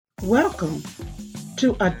Welcome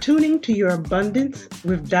to Attuning to Your Abundance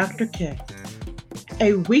with Dr. K,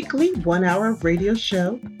 a weekly 1 hour radio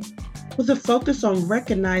show with a focus on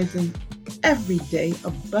recognizing everyday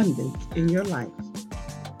abundance in your life.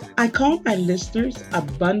 I call my listeners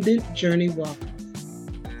Abundant Journey Walkers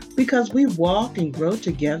because we walk and grow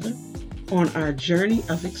together on our journey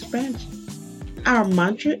of expansion. Our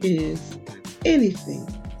mantra is anything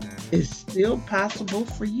is still possible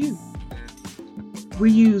for you. We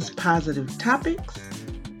use positive topics,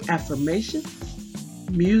 affirmations,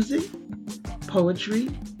 music, poetry,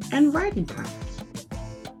 and writing prompts.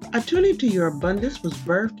 Attuning to Your Abundance was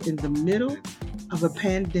birthed in the middle of a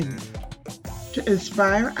pandemic to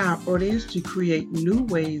inspire our audience to create new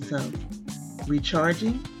ways of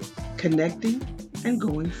recharging, connecting, and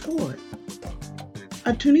going forward.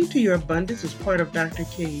 Attuning to Your Abundance is part of Dr.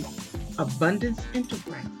 K's Abundance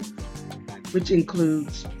Enterprise, which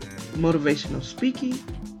includes motivational speaking,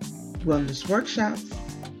 wellness workshops,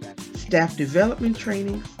 staff development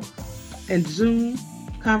trainings, and Zoom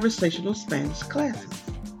conversational Spanish classes.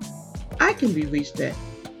 I can be reached at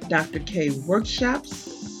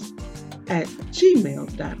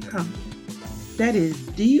drkworkshops@gmail.com. That is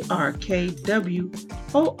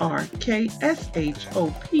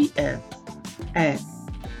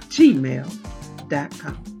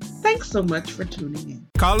drkworkshops@gmail.com. Thanks so much for tuning in.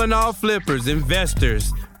 Calling all flippers,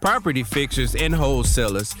 investors, property fixers, and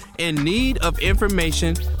wholesalers in need of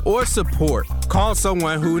information or support. Call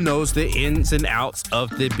someone who knows the ins and outs of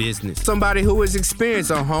the business. Somebody who is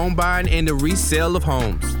experienced on home buying and the resale of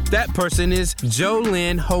homes. That person is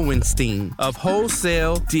Jolynn Hohenstein of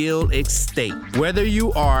Wholesale Deal Estate. Whether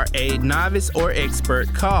you are a novice or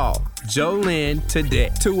expert, call Jolynn today,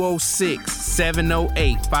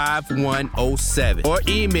 206-708-5107, or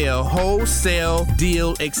email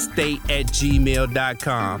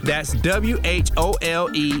wholesaledealestate@gmail.com. That's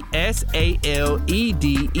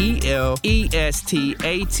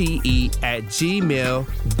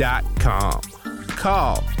WHOLESALEDELESTATE@gmail.com.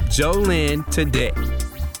 Call Jolynn today.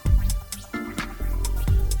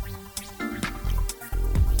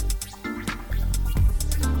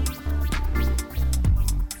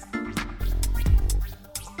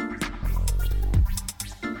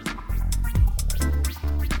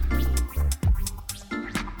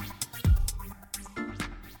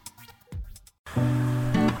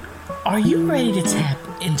 Are you ready to tap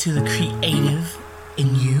into the creative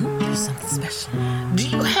in you? Do something special. Do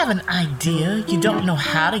you have an idea you don't know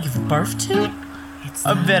how to give birth to?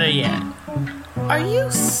 Or better yet, are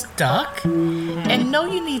you stuck and know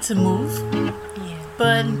you need to move,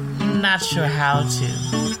 but not sure how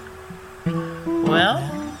to? Well,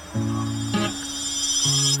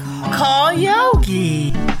 call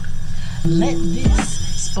Yogi. Let this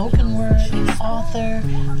spoken word author,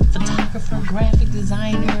 photographer, graphic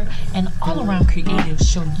designer, and all-around creative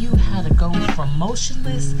show you how to go from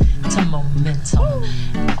motionless to momentum.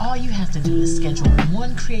 All you have to do is schedule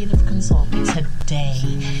one creative consult today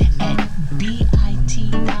at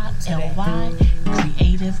bit.ly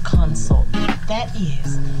creative consult. That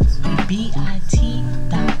is bit.ly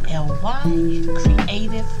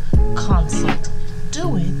creative consult.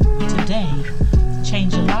 Do it today.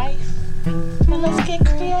 Change your life. And let's get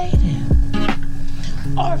creative.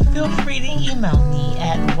 Or feel free to email me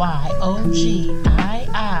at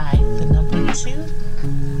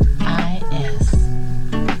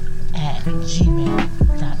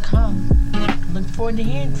YOGII2IS@gmail.com. Look forward to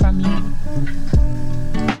hearing from you.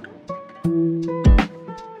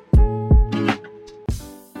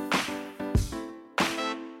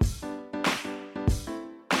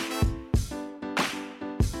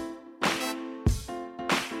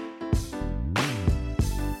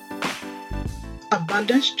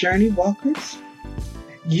 Abundance Journey Walkers,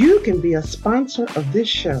 you can be a sponsor of this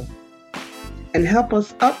show and help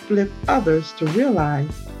us uplift others to realize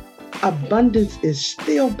abundance is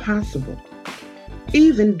still possible,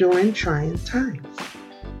 even during trying times.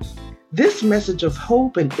 This message of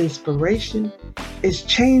hope and inspiration is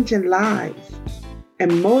changing lives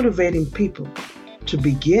and motivating people to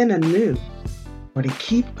begin anew or to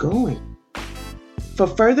keep going. For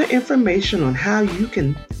further information on how you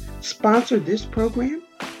can sponsor this program,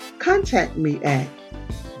 contact me at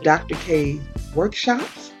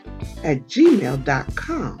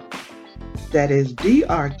drkworkshops@gmail.com. That is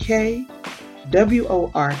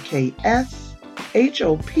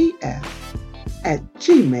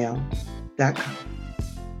drkworkshops@gmail.com.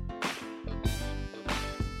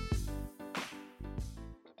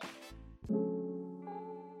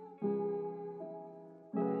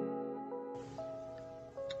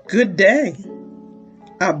 Good day,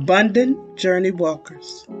 Abundant Journey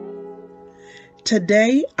Walkers.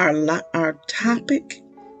 Today, our topic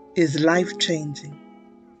is life-changing.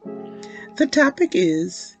 The topic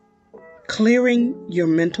is clearing your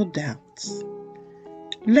mental doubts.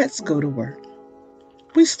 Let's go to work.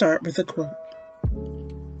 We start with a quote.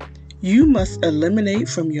 You must eliminate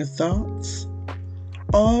from your thoughts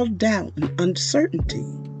all doubt and uncertainty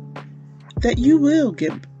that you will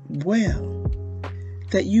get well,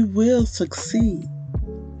 that you will succeed,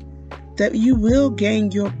 that you will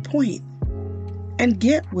gain your point and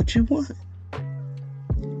get what you want.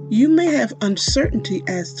 You may have uncertainty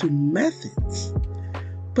as to methods,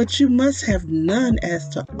 but you must have none as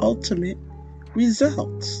to ultimate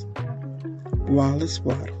results. Wallace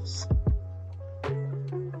Wattles.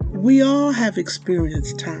 We all have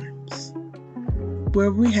experienced times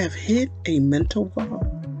where we have hit a mental wall.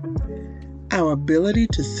 Our ability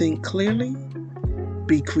to think clearly,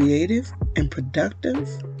 be creative and productive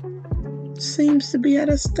seems to be at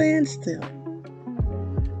a standstill.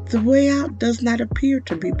 The way out does not appear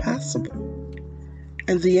to be possible,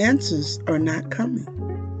 and the answers are not coming.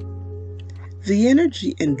 The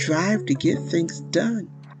energy and drive to get things done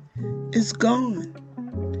is gone,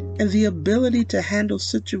 and the ability to handle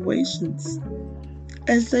situations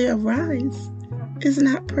as they arise is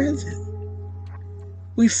not present.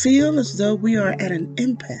 We feel as though we are at an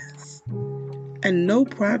impasse and no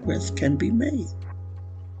progress can be made.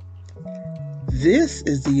 This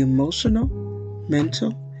is the emotional,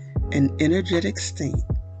 mental, and energetic state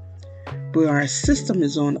where our system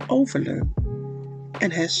is on overload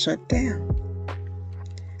and has shut down.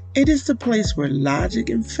 It is the place where logic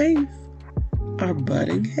and faith are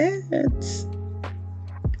butting heads.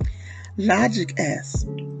 Logic asks,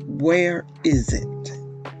 where is it?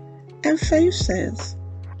 And faith says,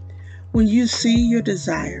 when you see your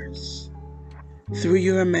desires through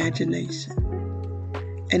your imagination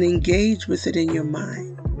and engage with it in your mind,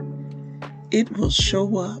 it will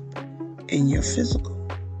show up in your physical.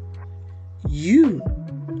 You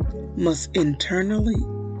must internally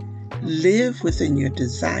live within your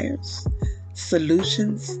desires,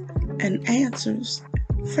 solutions, and answers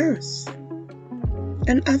first.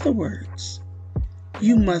 In other words,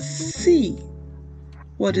 you must see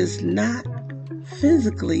what is not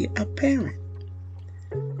physically apparent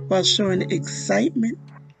while showing excitement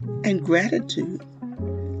and gratitude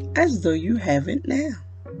as though you have it now.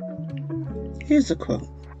 Here's a quote.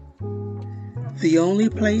 The only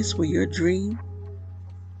place where your dream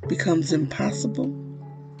becomes impossible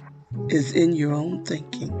is in your own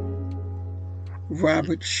thinking.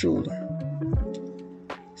 Robert Schuller.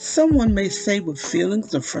 Someone may say with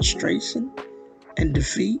feelings of frustration and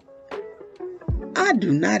defeat, I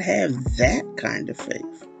do not have that kind of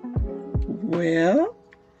faith. Well,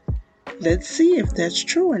 let's see if that's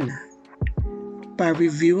true or not by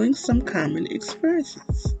reviewing some common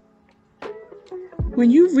experiences. When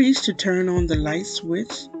you reach to turn on the light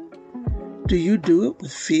switch, do you do it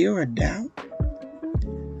with fear or doubt?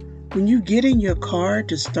 When you get in your car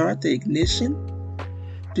to start the ignition,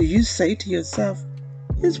 do you say to yourself,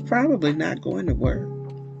 it's probably not going to work?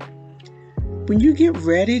 When you get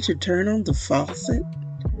ready to turn on the faucet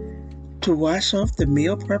to wash off the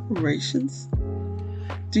meal preparations,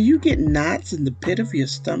 do you get knots in the pit of your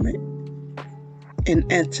stomach in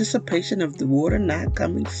anticipation of the water not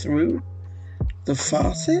coming through the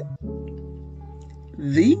faucet?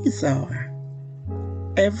 These are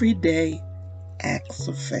everyday acts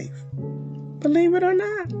of faith. Believe it or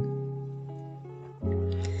not.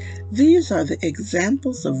 These are the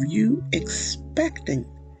examples of you expecting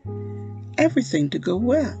everything to go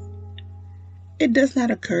well. It does not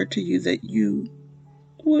occur to you that you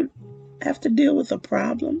would have to deal with a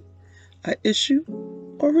problem, an issue,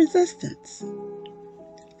 or resistance.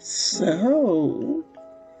 So,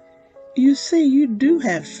 you see, you do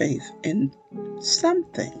have faith in some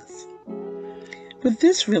things. With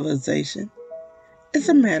this realization, it's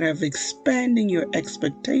a matter of expanding your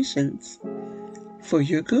expectations for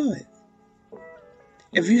your good.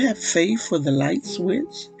 If you have faith for the light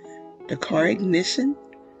switch, the car ignition,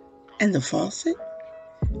 and the faucet,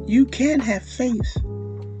 you can have faith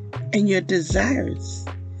in your desires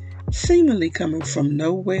seemingly coming from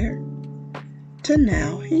nowhere to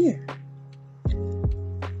now here.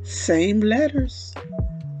 Same letters,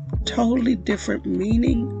 totally different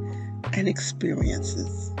meaning and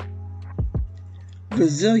experiences.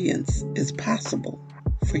 Resilience is possible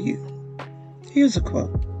for you. Here's a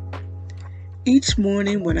quote. Each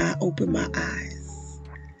morning when I open my eyes,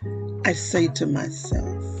 I say to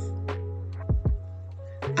myself,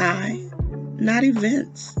 I, not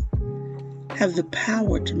events, have the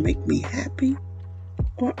power to make me happy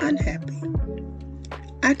or unhappy.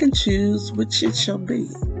 I can choose which it shall be.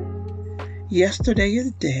 Yesterday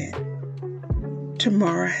is dead.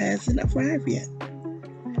 Tomorrow hasn't arrived yet.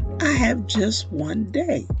 I have just one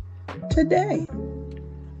day, today,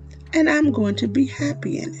 and I'm going to be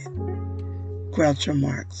happy in it. Groucho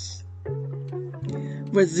Marx.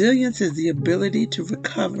 Resilience is the ability to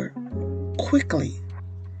recover quickly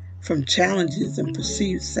from challenges and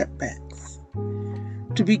perceived setbacks,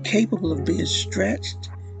 to be capable of being stretched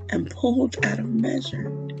and pulled out of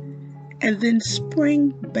measure, and then spring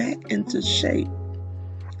back into shape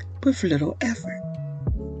with little effort.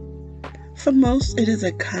 For most, it is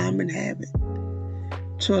a common habit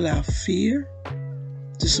to allow fear,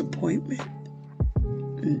 disappointment,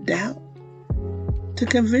 and doubt to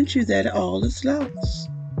convince you that all is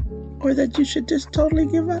lost, or that you should just totally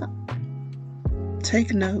give up.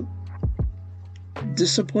 Take note,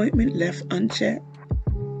 disappointment left unchecked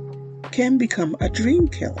can become a dream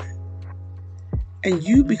killer, and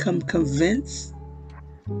you become convinced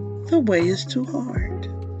the way is too hard.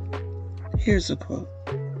 Here's a quote.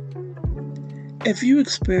 If you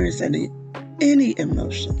experience any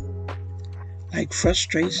emotion, like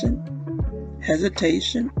frustration,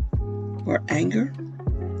 hesitation, or anger,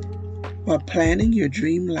 while planning your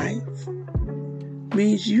dream life,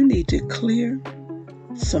 means you need to clear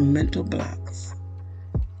some mental blocks.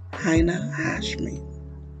 Hina Hashmi.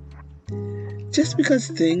 Just because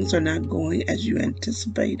things are not going as you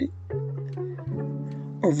anticipated,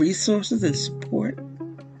 or resources and support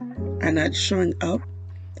are not showing up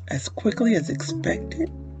as quickly as expected,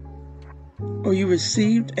 or you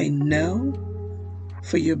received a no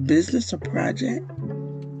for your business or project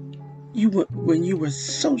when you were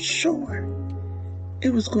so sure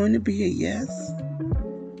it was going to be a yes,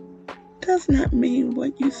 does not mean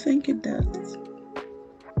what you think it does.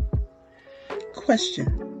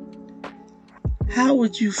 Question: how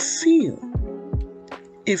would you feel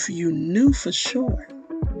if you knew for sure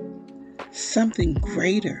something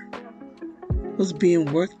greater was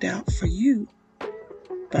being worked out for you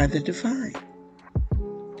by the divine?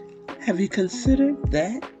 Have you considered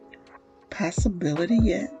that possibility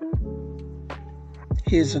yet?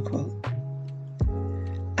 Here's a quote.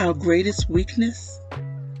 Our greatest weakness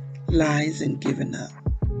lies in giving up.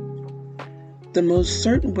 The most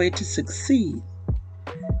certain way to succeed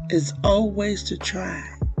is always to try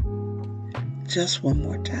just one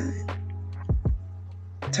more time.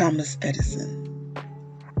 Thomas Edison.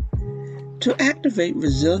 To activate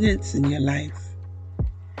resilience in your life,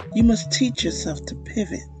 you must teach yourself to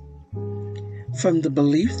pivot from the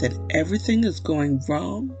belief that everything is going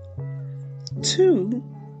wrong to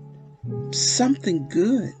something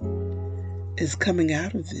good is coming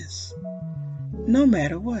out of this, no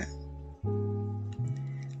matter what.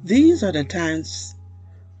 These are the times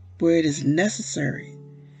where it is necessary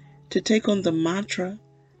to take on the mantra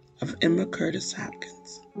of Emma Curtis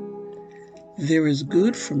Hopkins. There is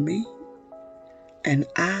good for me, and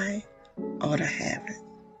I ought to have it.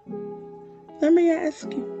 Let me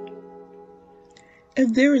ask you,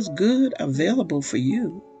 if there is good available for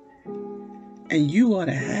you, and you ought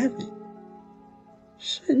to have it,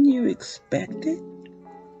 shouldn't you expect it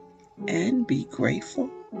and be grateful?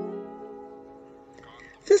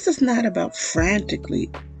 This is not about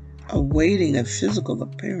frantically awaiting a physical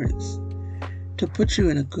appearance to put you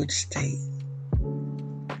in a good state.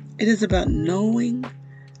 It is about knowing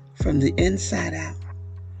from the inside out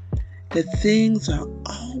that things are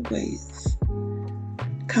always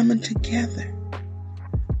coming together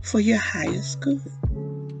for your highest good.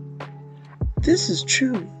 This is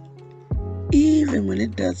true even when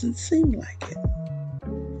it doesn't seem like it.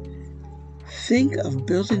 Think of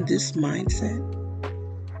building this mindset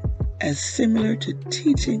as similar to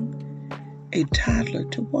teaching a toddler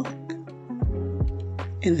to walk.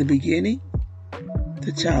 In the beginning,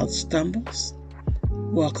 the child stumbles,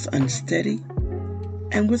 walks unsteady,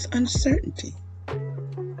 and with uncertainty.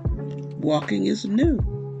 Walking is new.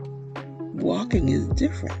 Walking is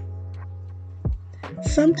different.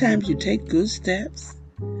 Sometimes you take good steps,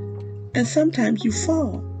 and sometimes you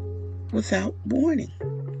fall without warning.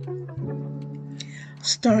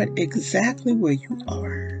 Start exactly where you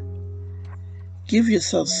are. Give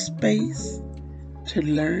yourself space to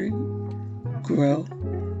learn, grow,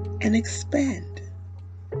 and expand.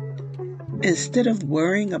 Instead of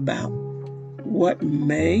worrying about what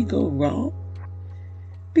may go wrong,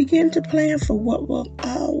 begin to plan for what will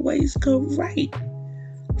always go right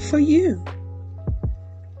for you.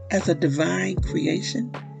 As a divine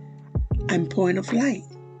creation and point of light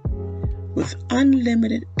with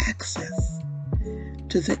unlimited access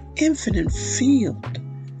to the infinite field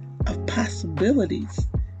of possibilities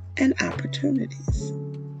and opportunities.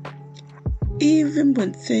 Even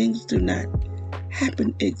when things do not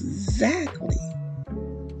happen exactly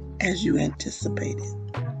as you anticipated.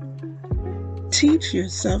 Teach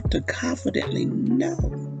yourself to confidently know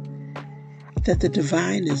that the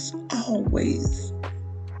divine is always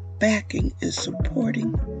backing and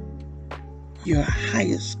supporting your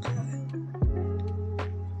highest good.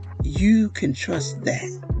 You can trust that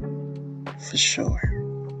for sure.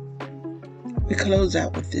 We close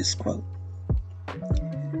out with this quote.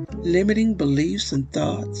 Limiting beliefs and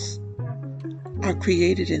thoughts are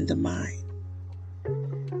created in the mind.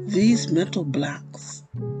 These mental blocks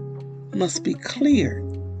must be cleared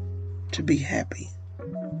to be happy.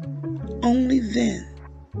 Only then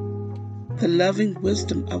the loving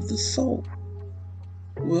wisdom of the soul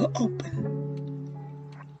will open.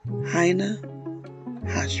 Heine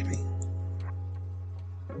Hashmi.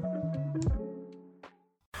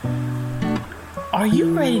 Are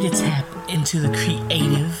you ready to tap into the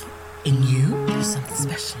creative in you? Do something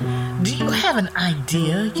special. Do you have an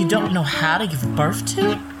idea you don't know how to give birth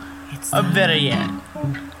to? Or better yet,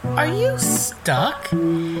 are you stuck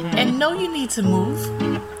and know you need to move,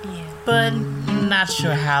 but not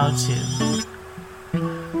sure how to?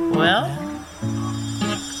 Well,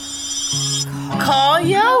 call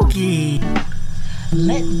Yogi.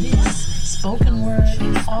 Let this spoken word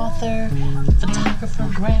author, photographer,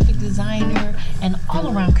 graphic designer, and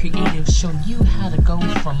all-around creative show you how to go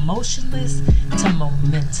from motionless to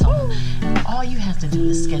momentum. All you have to do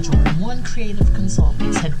is schedule one creative consult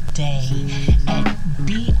today at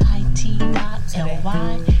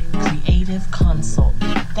bit.ly creative consult.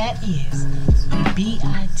 That is bit.ly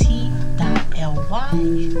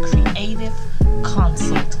creative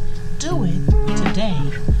consult. Do it today.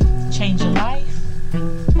 Change your life.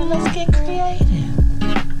 And let's get creative.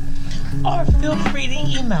 Or feel free to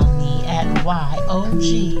email me at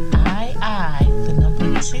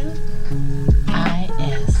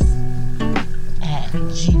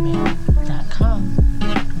yogii2is@gmail.com.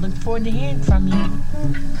 Look forward to hearing from you.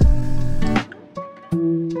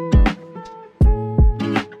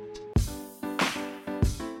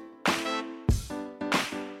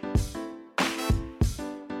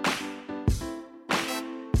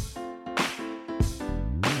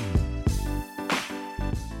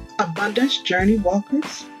 Abundance Journey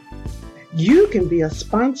Walkers, you can be a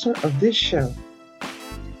sponsor of this show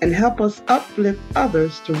and help us uplift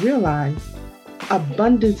others to realize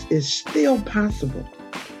abundance is still possible,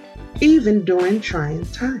 even during trying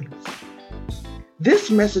times.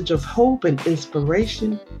 This message of hope and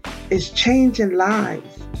inspiration is changing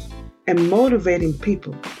lives and motivating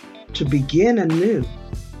people to begin anew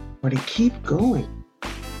or to keep going.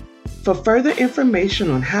 For further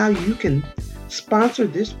information on how you can sponsor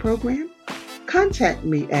this program, contact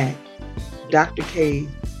me at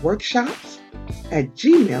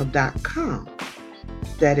drkworkshops@gmail.com.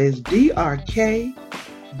 That is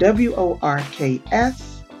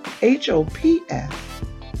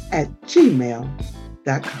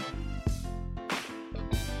drkworkshops@gmail.com.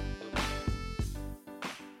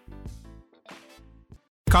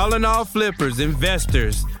 Calling all flippers,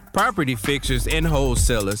 investors, property fixers, and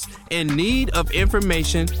wholesalers in need of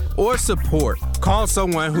information or support. Call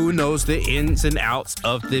someone who knows the ins and outs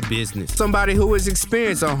of the business. Somebody who is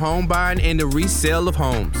experienced on home buying and the resale of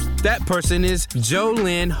homes. That person is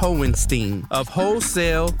Jolynn Hohenstein of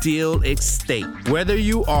Wholesale Deal Estate. Whether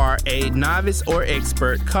you are a novice or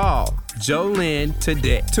expert, call Jolynn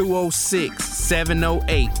today,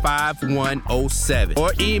 206-708-5107,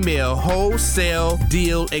 or email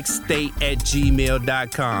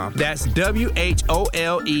wholesaledealestate@gmail.com. That's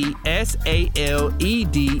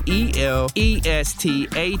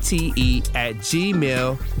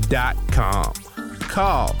WHOLESALEDELESTATE@gmail.com.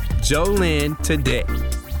 Call Jolynn today.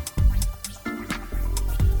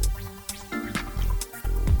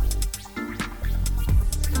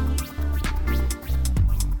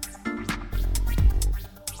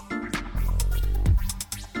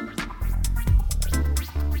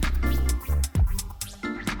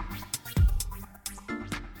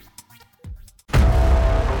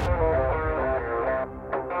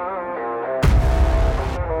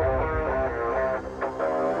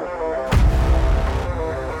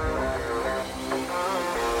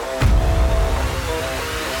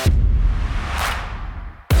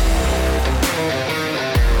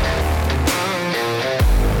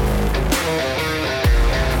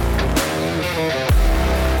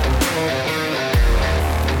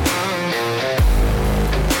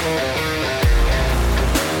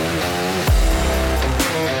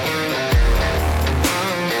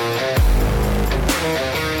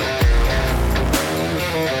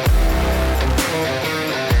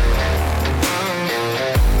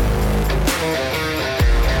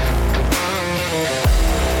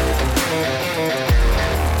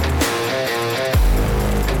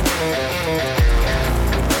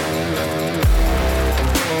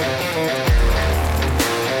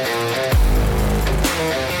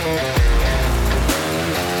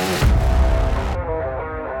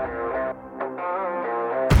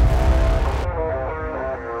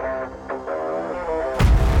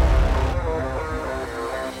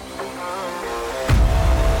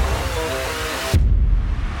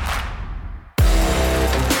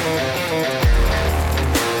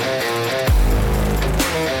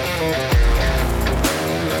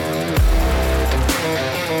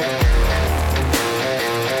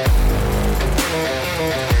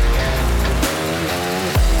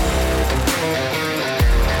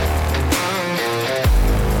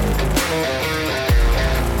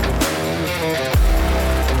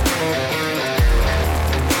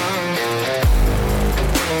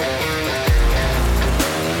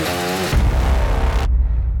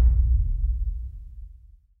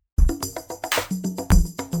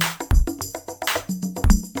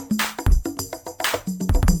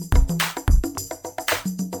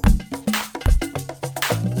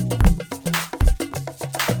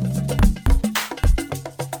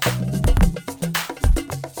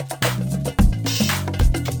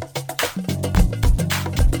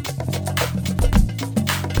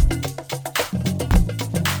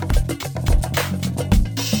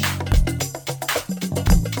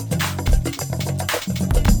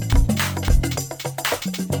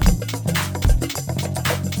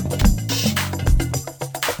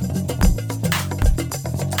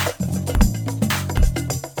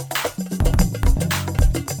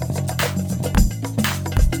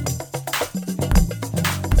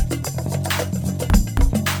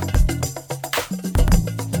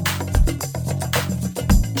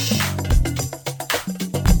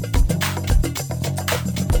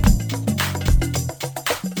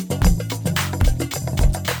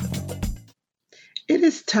 It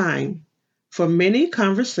is time for mini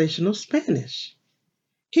conversational Spanish.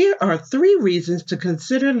 Here are 3 reasons to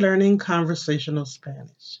consider learning conversational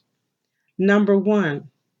Spanish. Number 1,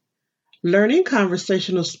 learning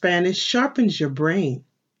conversational Spanish sharpens your brain.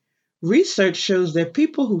 Research shows that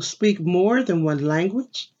people who speak more than one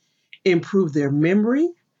language improve their memory,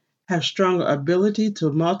 have stronger ability to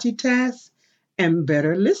multitask, and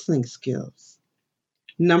better listening skills.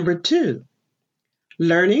 Number 2,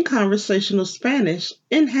 learning conversational Spanish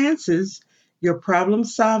enhances your problem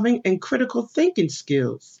solving and critical thinking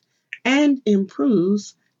skills and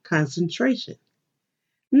improves concentration.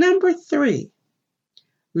 Number 3,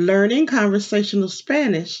 learning conversational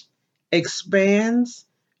Spanish expands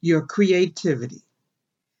your creativity.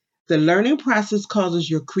 The learning process causes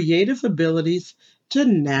your creative abilities to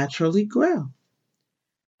naturally grow.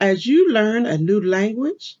 As you learn a new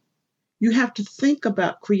language, you have to think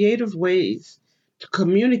about creative ways to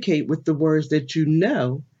communicate with the words that you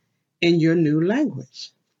know in your new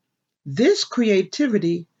language. This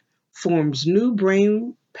creativity forms new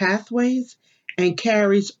brain pathways and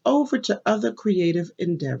carries over to other creative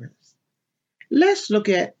endeavors. Let's look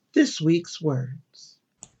at this week's words.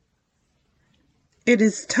 It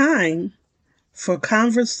is time for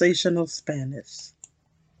conversational Spanish.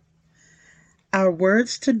 Our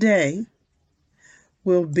words today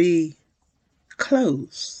will be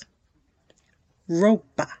clothes,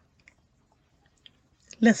 ropa.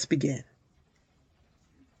 Let's begin.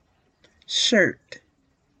 Shirt,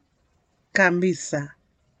 camisa.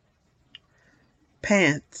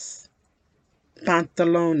 Pants,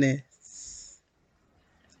 pantalones.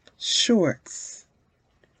 Shorts,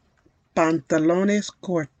 pantalones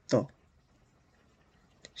corto.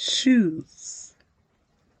 Shoes,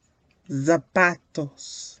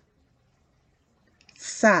 zapatos.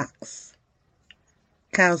 Socks,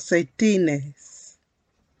 calcetines.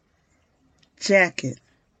 Jacket,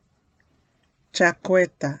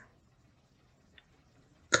 chaqueta.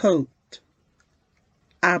 Coat,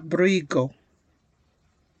 abrigo.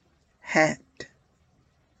 Hat,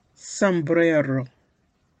 sombrero.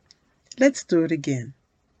 Let's do it again.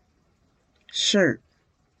 Shirt,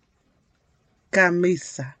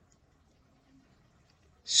 camisa.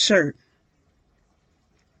 Shirt,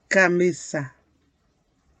 camisa.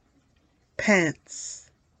 Pants,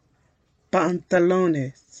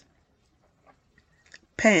 pantalones.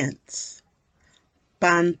 Pants,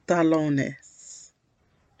 pantalones.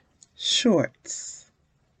 Shorts,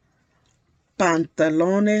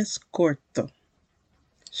 pantalones corto.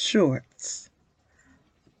 Shorts,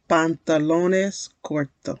 pantalones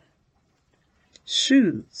corto.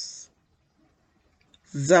 Shoes,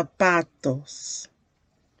 zapatos.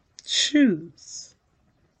 Shoes,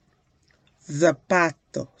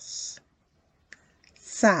 zapatos.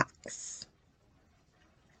 Socks,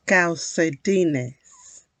 calcetines.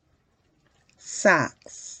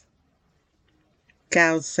 Socks,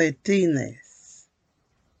 calcetines.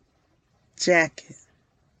 Jacket,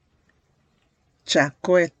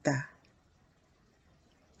 chaqueta.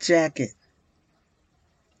 Jacket,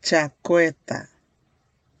 chaqueta.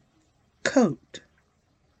 Coat,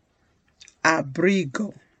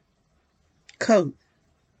 abrigo. Coat,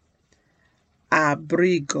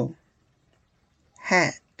 abrigo.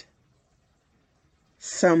 Hat,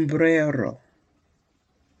 sombrero.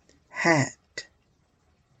 Hat,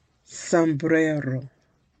 sombrero.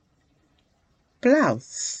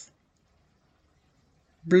 Blouse,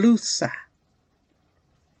 blusa.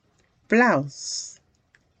 Blouse,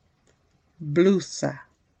 blusa.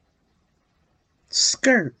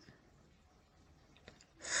 Skirt,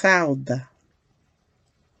 falda.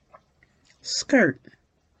 Skirt,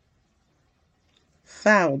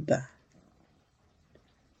 falda.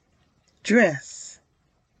 Dress,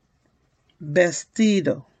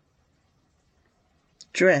 vestido,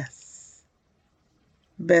 dress,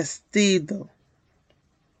 vestido,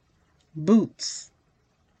 boots,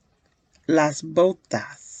 las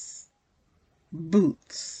botas,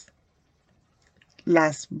 boots,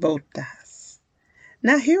 las botas.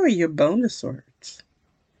 Now here are your bonus words.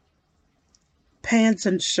 Pants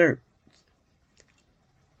and shirt,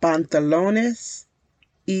 pantalones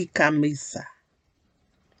y camisa.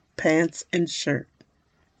 Pants and shirt,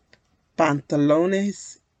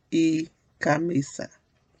 pantalones y camisa.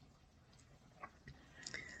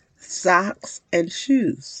 Socks and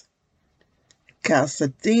shoes,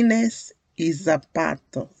 calcetines y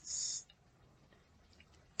zapatos.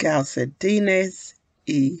 Calcetines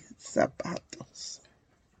y zapatos.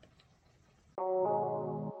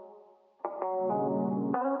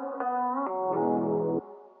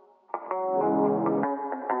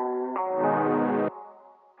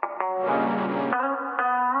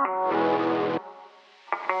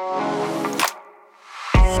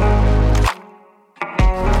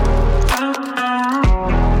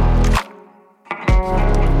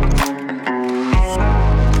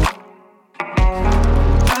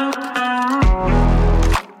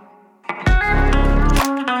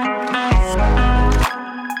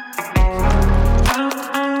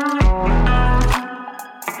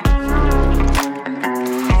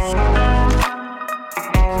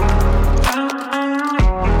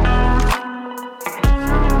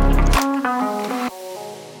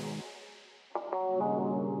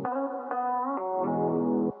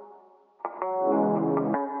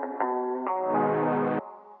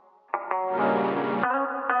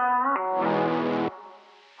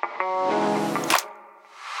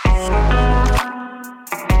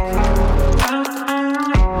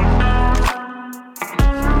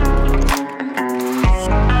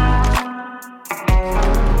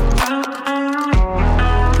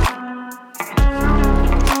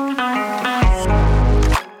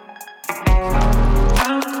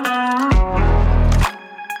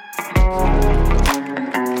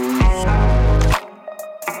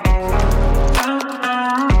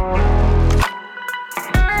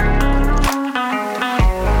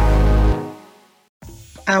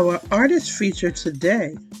 Our artist feature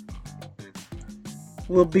today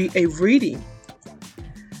will be a reading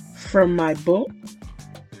from my book,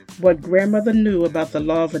 What Grandmother Knew About the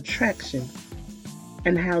Law of Attraction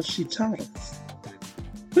and How She Taught Us,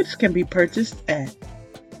 which can be purchased at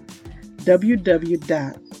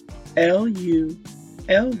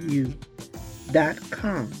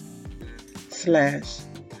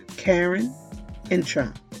www.lulu.com/Karen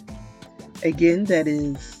Introp. Again, that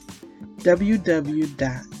is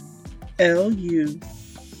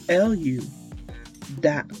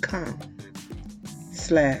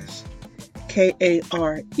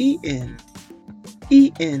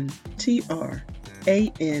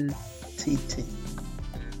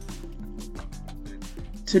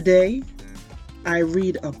Today, I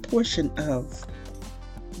read a portion of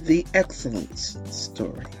The Excellence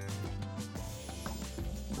Story.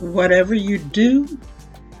 Whatever you do,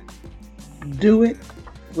 do it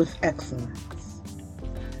with excellence.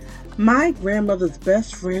 My grandmother's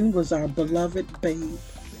best friend was our beloved Babe.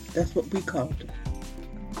 That's what we called her.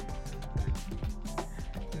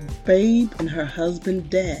 Babe and her husband,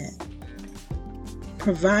 Dad,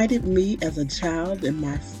 provided me as a child in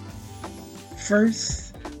my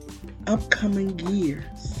first upcoming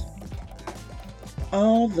years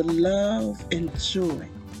all the love and joy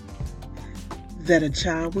that a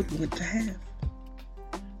child would want to have.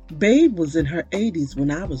 Babe was in her 80s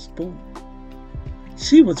when I was born.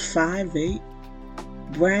 She was 5'8",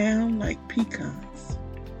 brown like pecans,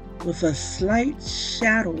 with a slight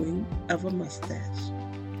shadowing of a mustache,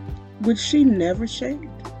 which she never shaved.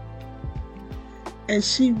 And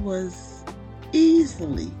she was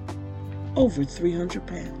easily over 300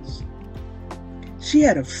 pounds. She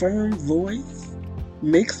had a firm voice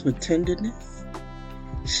mixed with tenderness.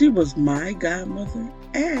 She was my godmother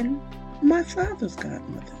and my father's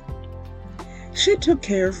godmother. She took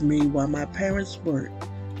care of me while my parents worked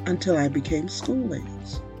until I became school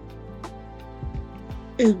age.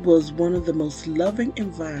 It was one of the most loving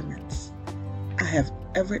environments I have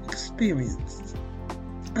ever experienced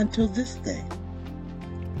until this day.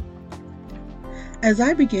 As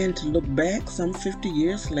I began to look back some 50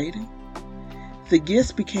 years later, the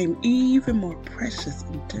gifts became even more precious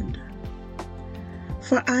and tender.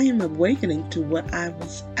 For I am awakening to what I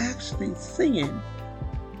was actually seeing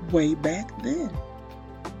way back then.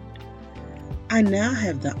 I now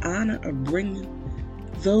have the honor of bringing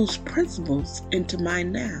those principles into my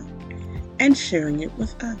now and sharing it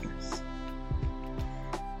with others.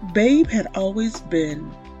 Babe had always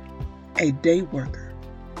been a day worker,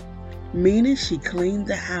 meaning she cleaned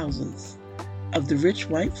the houses of the rich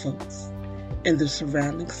white folks in the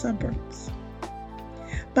surrounding suburbs.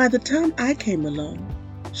 By the time I came along,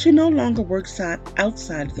 she no longer worked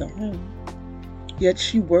outside the home, yet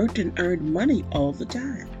she worked and earned money all the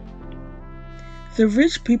time. The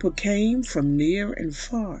rich people came from near and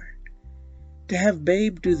far to have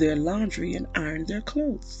Babe do their laundry and iron their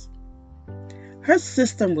clothes. Her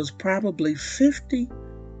system was probably 50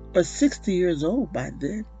 or 60 years old by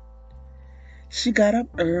then. She got up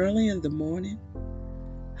early in the morning,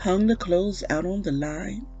 hung the clothes out on the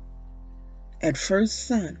line at first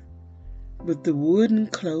sun with the wooden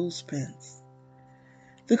clothespins.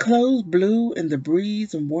 The clothes blew in the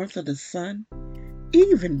breeze and warmth of the sun,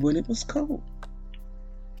 even when it was cold.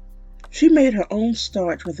 She made her own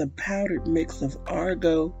starch with a powdered mix of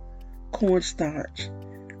Argo, cornstarch,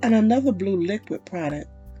 and another blue liquid product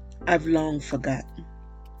I've long forgotten.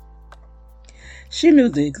 She knew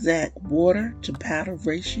the exact water to powder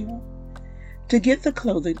ratio to get the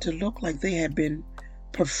clothing to look like they had been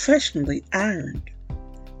professionally ironed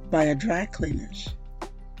by a dry cleaners.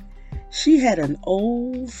 She had an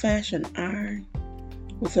old-fashioned iron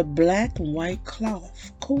with a black and white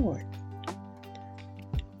cloth cord.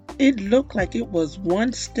 It looked like it was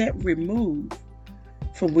one step removed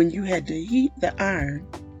from when you had to heat the iron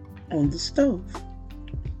on the stove.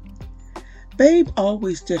 Babe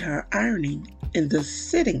always did her ironing in the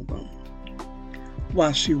sitting room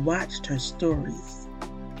while she watched her stories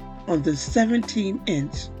on the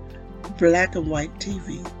 17-inch black and white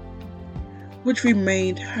TV, which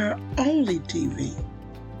remained her only TV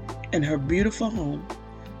in her beautiful home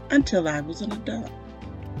until I was an adult.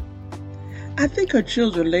 I think her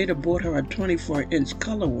children later bought her a 24-inch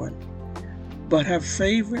color one, but her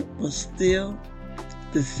favorite was still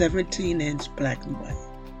the 17-inch black and white.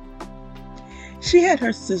 She had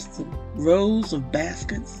her system, rows of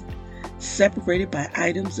baskets separated by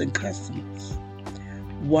items and customers,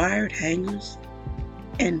 wired hangers,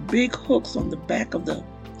 and big hooks on the back of the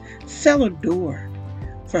cellar door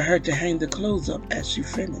for her to hang the clothes up as she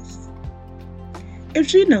finished. If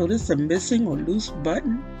she noticed a missing or loose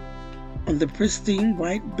button on the pristine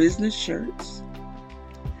white business shirts,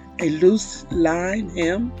 a loose line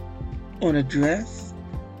hem on a dress,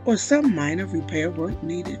 or some minor repair work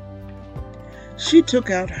needed, she took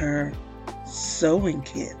out her sewing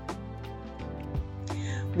kit,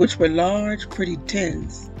 which were large, pretty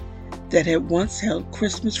tins that had once held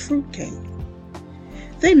Christmas fruitcake.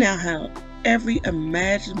 They now held every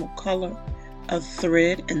imaginable color of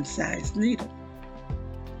thread and size needle.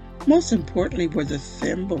 Most importantly were the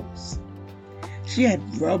thimbles. She had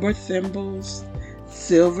rubber thimbles,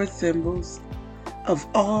 silver thimbles of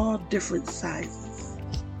all different sizes.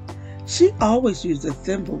 She always used a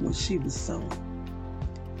thimble when she was sewing.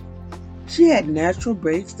 She had natural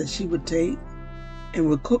breaks that she would take and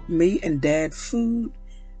would cook me and Dad food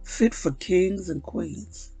fit for kings and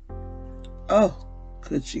queens. Oh,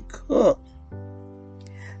 could she cook?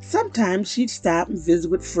 Sometimes she'd stop and visit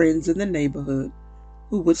with friends in the neighborhood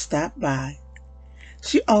who would stop by.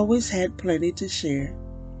 She always had plenty to share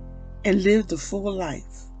and lived a full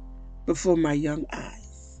life before my young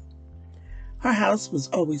eyes. Her house was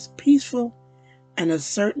always peaceful and a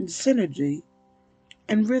certain synergy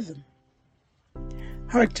and rhythm.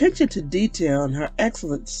 Her attention to detail and her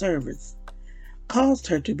excellent service caused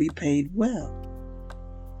her to be paid well.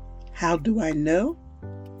 How do I know?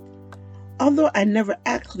 Although I never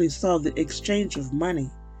actually saw the exchange of money,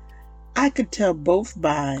 I could tell both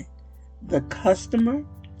by the customer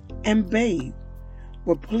and Babe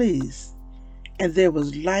were pleased, and there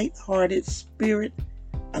was light-hearted spirit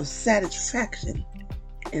of satisfaction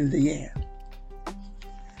in the air.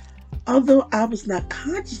 Although I was not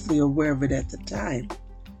consciously aware of it at the time,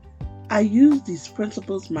 I used these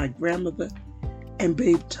principles my grandmother and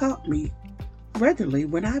Babe taught me regularly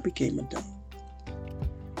when I became adult.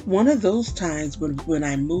 One of those times when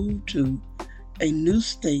I moved to a new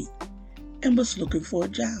state and was looking for a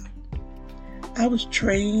job. I was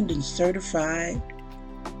trained and certified,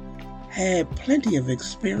 had plenty of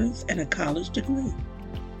experience and a college degree.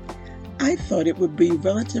 I thought it would be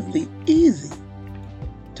relatively easy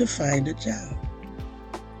to find a job.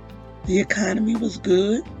 The economy was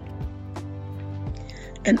good,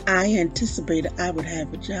 and I anticipated I would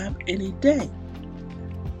have a job any day.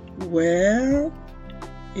 Well,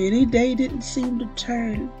 any day didn't seem to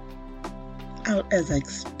turn out as I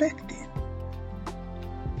expected.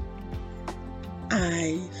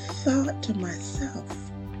 I thought to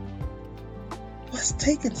myself, what's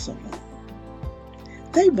taking so long?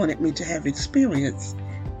 They wanted me to have experience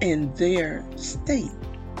in their state.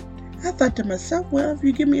 I thought to myself, well, if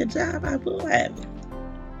you give me a job, I will have it.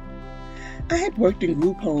 I had worked in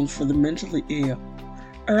group homes for the mentally ill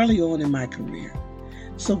early on in my career,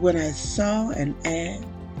 so when I saw an ad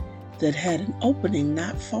that had an opening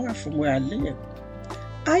not far from where I lived,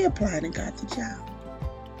 I applied and got the job.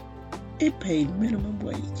 It paid minimum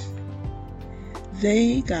wage.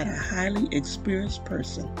 They got a highly experienced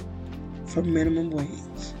person for minimum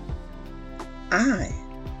wage. I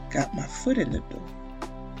got my foot in the door.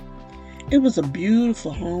 It was a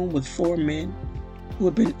beautiful home with 4 men who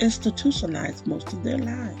had been institutionalized most of their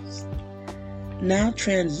lives, now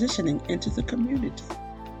transitioning into the community.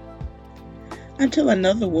 Until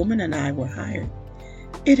another woman and I were hired,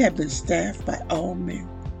 it had been staffed by all men,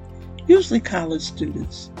 usually college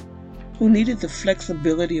students, who needed the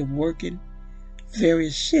flexibility of working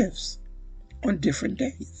various shifts on different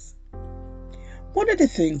days. One of the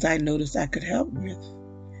things I noticed I could help with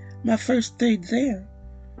my first day there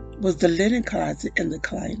was the linen closet in the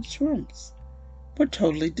clients' rooms were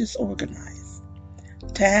totally disorganized.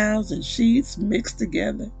 Towels and sheets mixed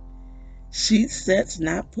together, sheet sets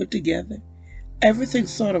not put together, everything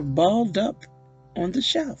sort of balled up on the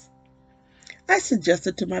shelf. I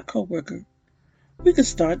suggested to my coworker we could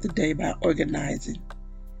start the day by organizing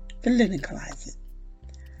the linen closet.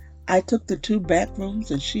 I took the 2 back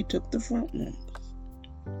rooms and she took the front rooms.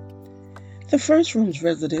 The first room's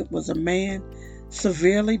resident was a man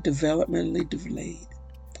severely developmentally delayed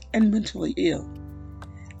and mentally ill,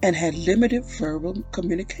 and had limited verbal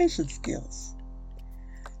communication skills.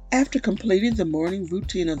 After completing the morning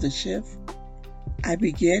routine of the shift, I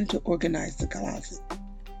began to organize the closet.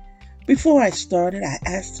 Before I started, I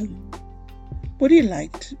asked him, would he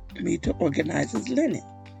like me to organize his linen?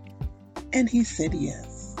 And he said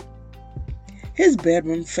yes. His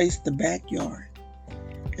bedroom faced the backyard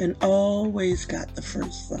and always got the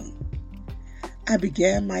first sun. I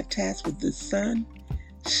began my task with the sun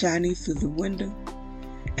shining through the window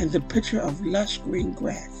and the picture of lush green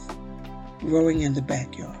grass growing in the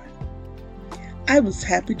backyard. I was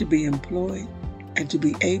happy to be employed and to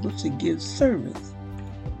be able to give service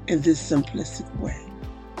in this simplistic way.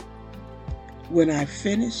 When I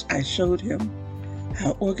finished, I showed him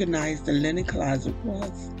how organized the linen closet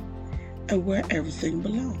was and where everything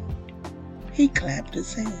belonged. He clapped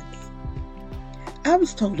his hands. I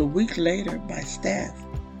was told a week later by staff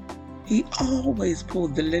he always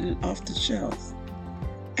pulled the linen off the shelves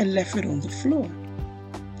and left it on the floor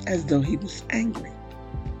as though he was angry.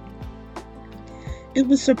 It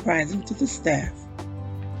was surprising to the staff.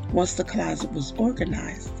 Once the closet was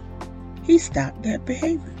organized, he stopped that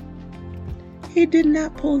behavior. He did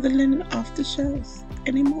not pull the linen off the shelves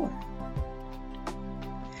anymore.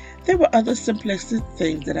 There were other simplistic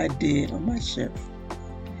things that I did on my shift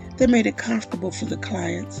that made it comfortable for the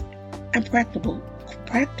clients and practical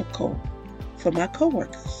for my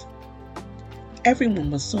coworkers.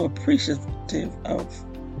 Everyone was so appreciative of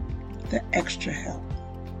the extra help,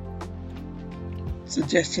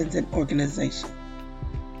 suggestions, and organization.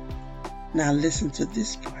 Now listen to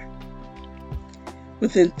this part.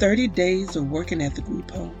 Within 30 days of working at the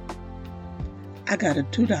group home, I got a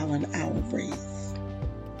 $2 an hour raise.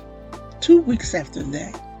 2 weeks after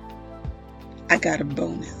that, I got a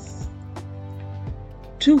bonus.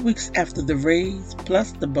 2 weeks after the raise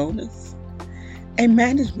plus the bonus, a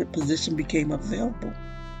management position became available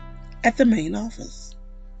at the main office.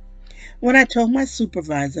 When I told my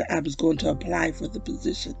supervisor I was going to apply for the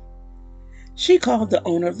position, she called the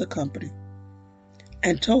owner of the company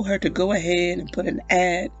and told her to go ahead and put an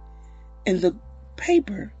ad in the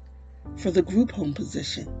paper for the group home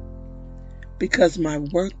position because my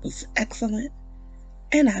work was excellent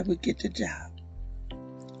and I would get the job.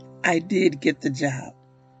 I did get the job.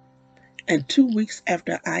 And 2 weeks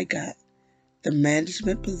after I got the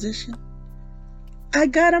management position, I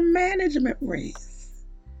got a management raise.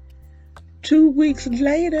 2 weeks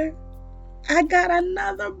later, I got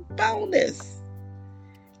another bonus.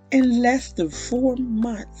 In less than 4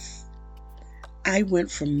 months, I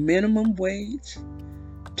went from minimum wage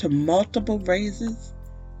to multiple raises,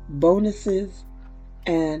 bonuses,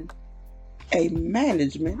 and a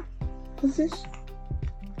management position.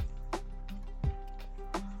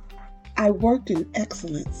 I worked in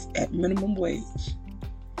excellence at minimum wage,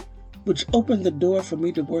 which opened the door for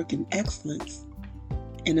me to work in excellence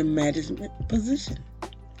in a management position.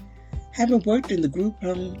 Having worked in the group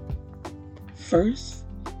home first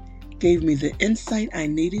gave me the insight I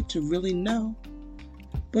needed to really know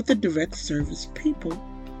what the direct service people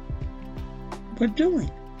were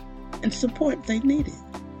doing and support they needed.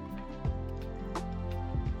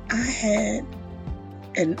 I had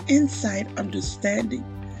an inside understanding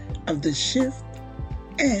of the shift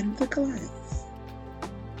and the clients.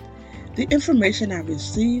 The information I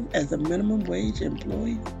received as a minimum wage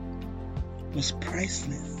employee was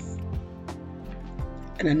priceless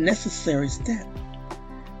and a necessary step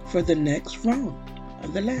for the next rung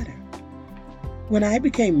of the ladder. When I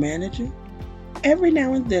became manager, every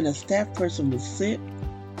now and then a staff person was sick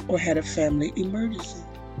or had a family emergency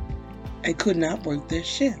and could not work their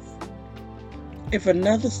shift. If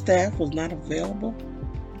another staff was not available,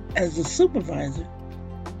 as the supervisor,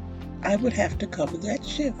 I would have to cover that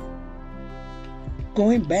shift.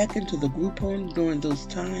 Going back into the group home during those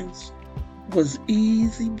times was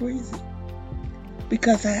easy breezy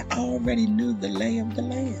because I already knew the lay of the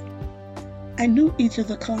land. I knew each of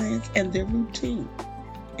the clients and their routine,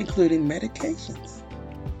 including medications.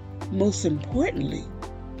 Most importantly,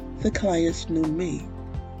 the clients knew me.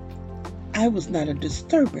 I was not a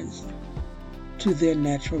disturbance to their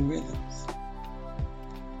natural rhythms.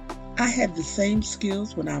 I had the same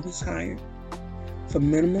skills when I was hired for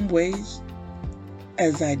minimum wage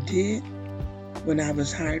as I did when I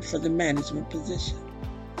was hired for the management position.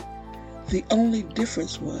 The only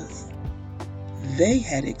difference was they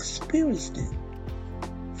had experienced it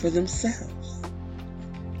for themselves.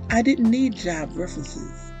 I didn't need job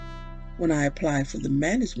references when I applied for the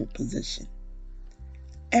management position.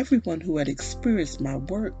 Everyone who had experienced my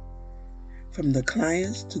work, from the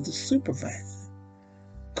clients to the supervisor,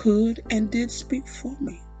 could and did speak for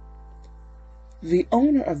me. The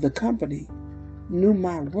owner of the company knew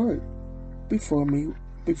my work before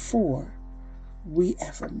we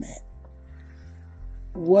ever met.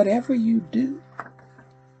 Whatever you do,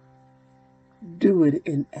 do it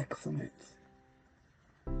in excellence.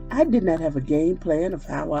 I did not have a game plan of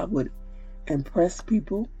how I would impress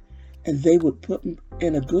people and they would put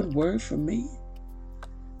in a good word for me.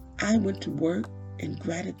 I went to work in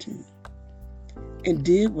gratitude and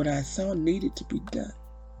did what I saw needed to be done.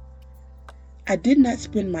 I did not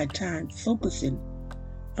spend my time focusing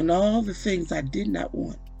on all the things I did not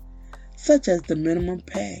want, such as the minimum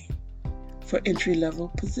pay for entry-level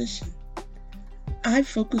position. I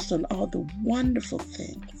focused on all the wonderful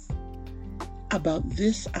things about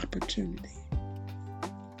this opportunity.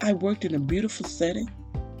 I worked in a beautiful setting.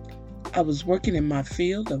 I was working in my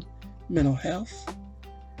field of mental health.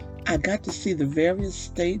 I got to see the various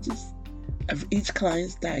stages of each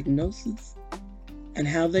client's diagnosis and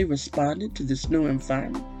how they responded to this new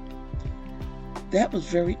environment. That was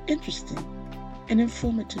very interesting and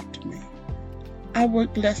informative to me. I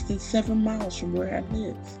worked less than 7 miles from where I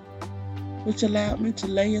live, which allowed me to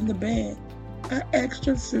lay in the bed an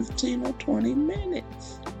extra 15 or 20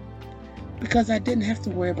 minutes because I didn't have to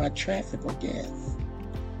worry about traffic or gas,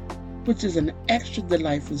 which is an extra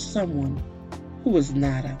delight for someone who is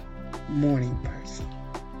not a morning person.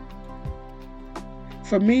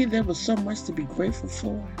 For me, there was so much to be grateful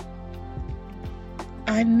for.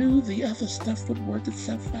 I knew the other stuff would work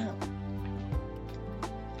itself out.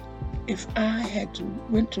 If I had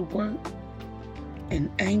went to work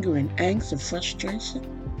in anger and angst and frustration,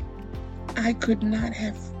 I could not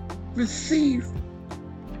have received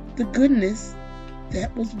the goodness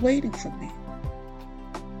that was waiting for me.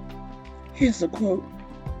 Here's a quote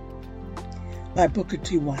by Booker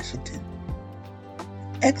T. Washington.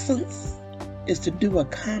 Excellence is to do a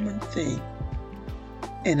common thing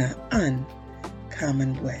in an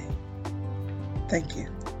uncommon way. Thank you.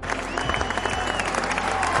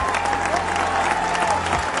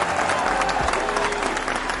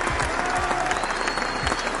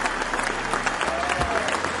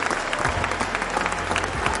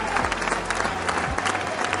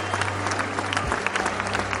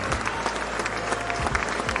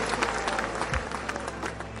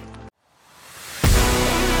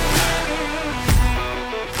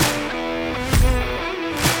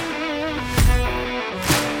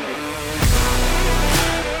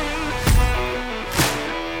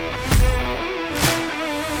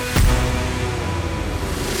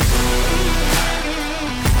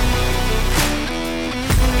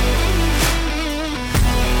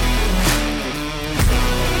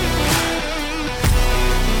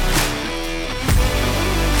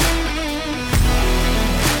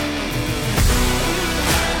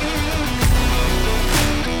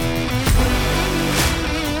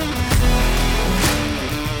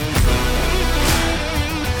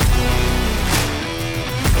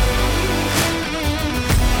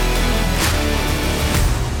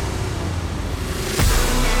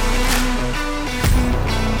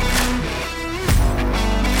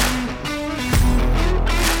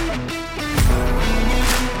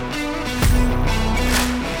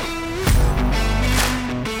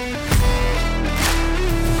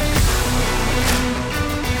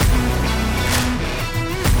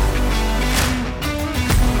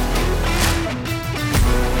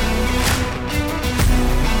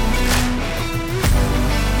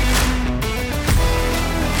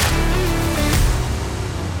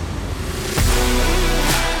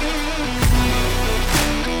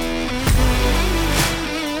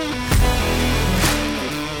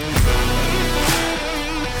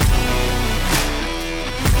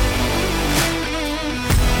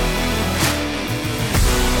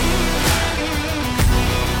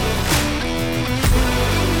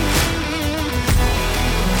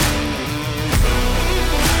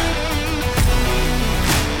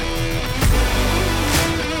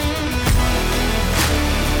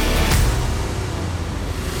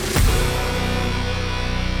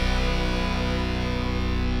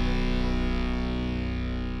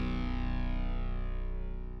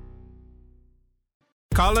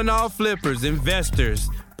 Calling all flippers, investors,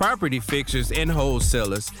 property fixers, and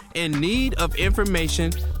wholesalers in need of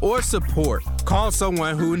information or support. Call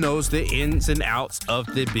someone who knows the ins and outs of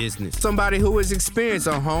the business. Somebody who is experienced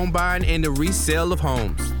on home buying and the resale of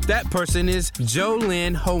homes. That person is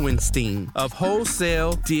Jolynn Hohenstein of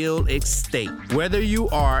Wholesale Deal Estate. Whether you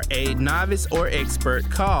are a novice or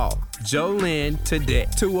expert, call Jolynn today,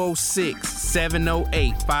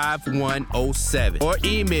 206-708-5107, or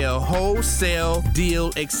email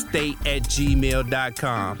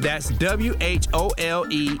wholesaledealestate@gmail.com. That's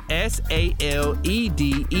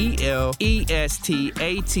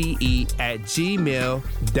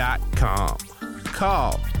wholesaledealestate@gmail.com.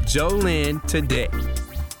 Call Jolynn today.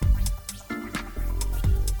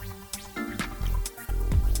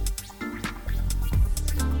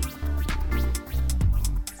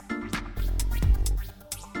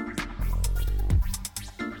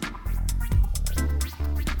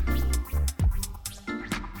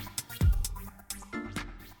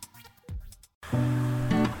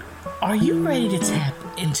 Are you ready to tap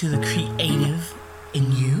into the creative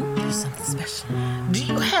in you? Do something special. Do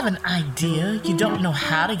you have an idea you don't know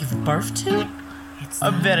how to give birth to?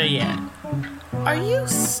 Or better yet, are you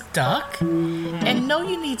stuck and know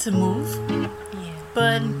you need to move,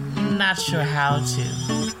 but not sure how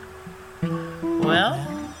to? Well,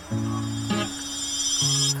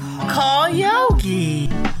 call Yogi.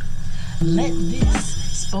 Let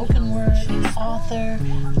this spoken word author,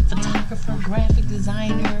 photographer, graphic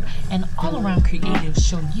designer, and all-around creative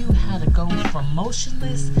show you how to go from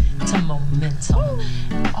motionless to momentum.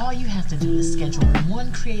 All you have to do is schedule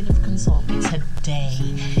one creative consult today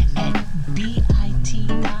at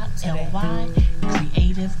bit.ly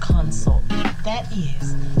creative consult. That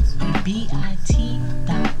is bit.ly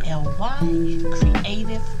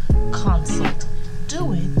creative consult.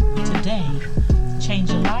 Do it today.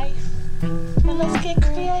 Change your life. And let's get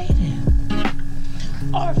creative.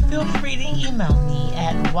 Or feel free to email me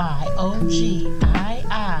at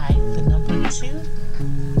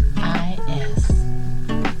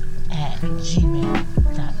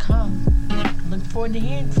YOGII2IS@gmail.com. Look forward to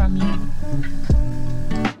hearing from you.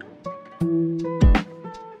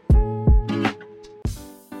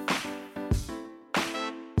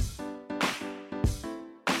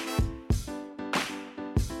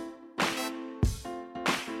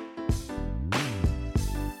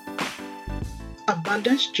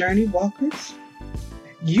 Abundance Journey Walkers,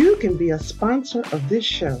 you can be a sponsor of this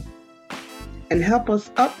show and help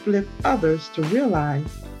us uplift others to realize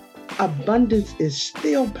abundance is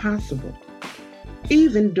still possible,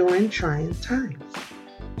 even during trying times.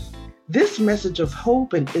 This message of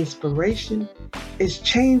hope and inspiration is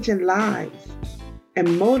changing lives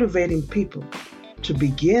and motivating people to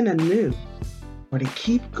begin anew or to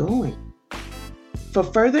keep going. For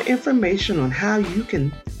further information on how you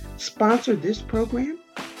can sponsor this program,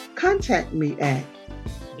 contact me at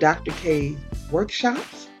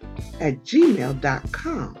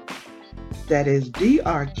drkworkshops@gmail.com. That is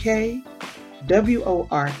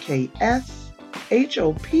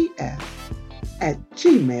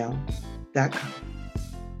drkworkshops@gmail.com.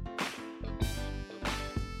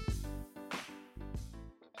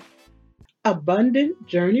 Abundant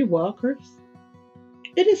Journey Walkers,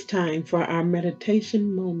 it is time for our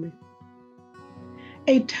meditation moment.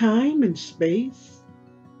 A time and space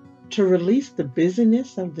to release the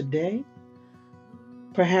busyness of the day,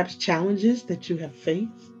 perhaps challenges that you have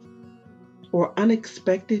faced, or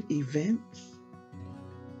unexpected events.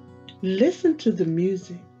 Listen to the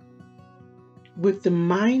music with the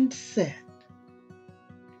mindset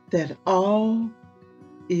that all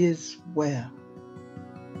is well,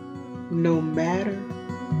 no matter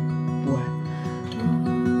what.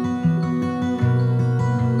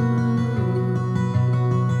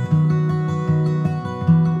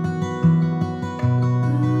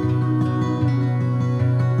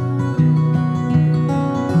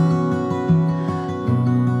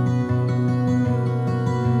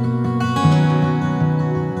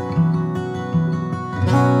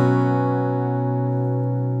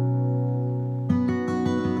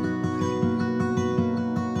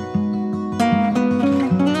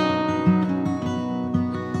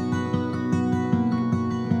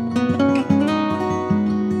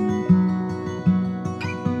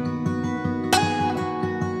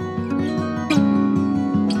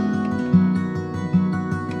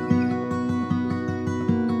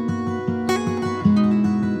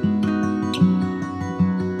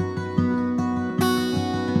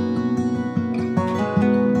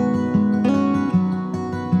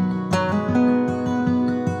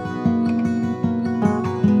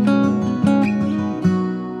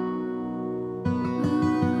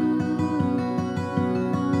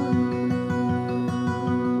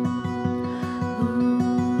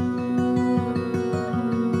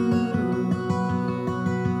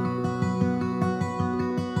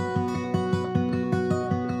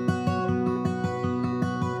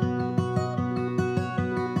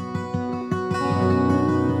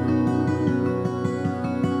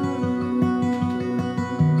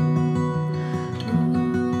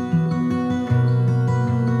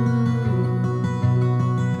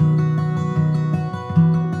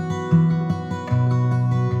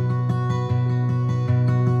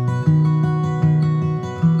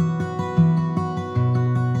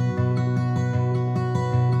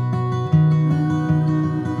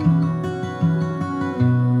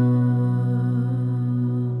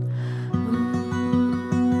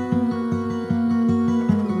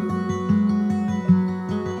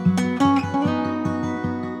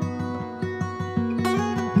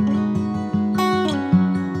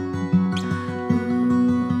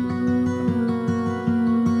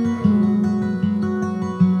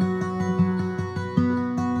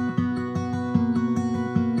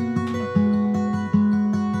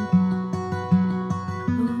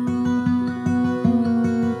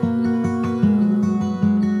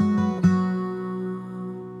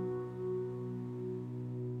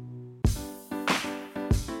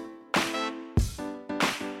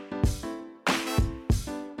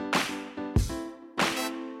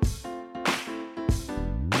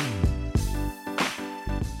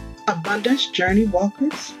 Abundance Journey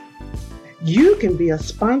Walkers, you can be a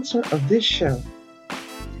sponsor of this show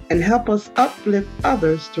and help us uplift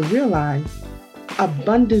others to realize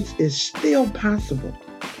abundance is still possible,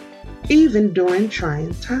 even during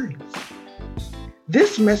trying times.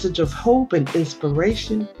 This message of hope and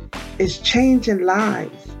inspiration is changing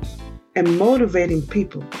lives and motivating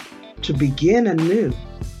people to begin anew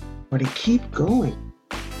or to keep going.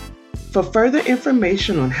 For further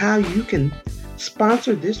information on how you can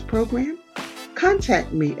sponsor this program,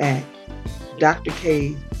 contact me at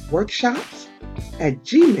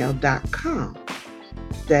drkworkshops@gmail.com.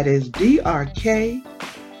 That is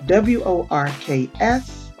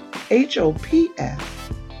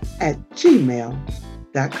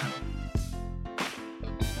drkworkshops@gmail.com.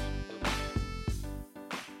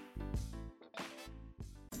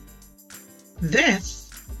 This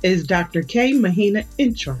is Dr. K. Mahina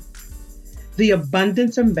Intro, the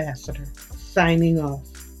Abundance Ambassador, signing off.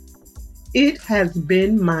 It has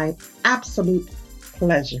been my absolute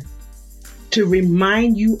pleasure to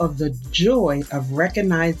remind you of the joy of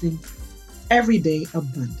recognizing everyday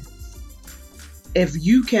abundance. If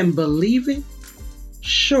you can believe it,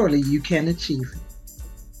 surely you can achieve it.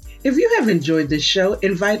 If you have enjoyed this show,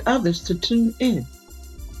 invite others to tune in.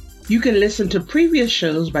 You can listen to previous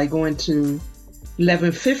shows by going to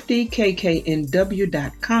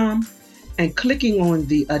 1150kknw.com and clicking on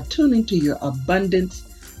the Attuning to Your Abundance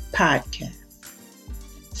podcast.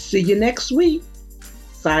 See you next week,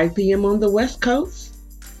 5 p.m. on the West Coast,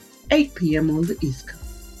 8 p.m. on the East Coast.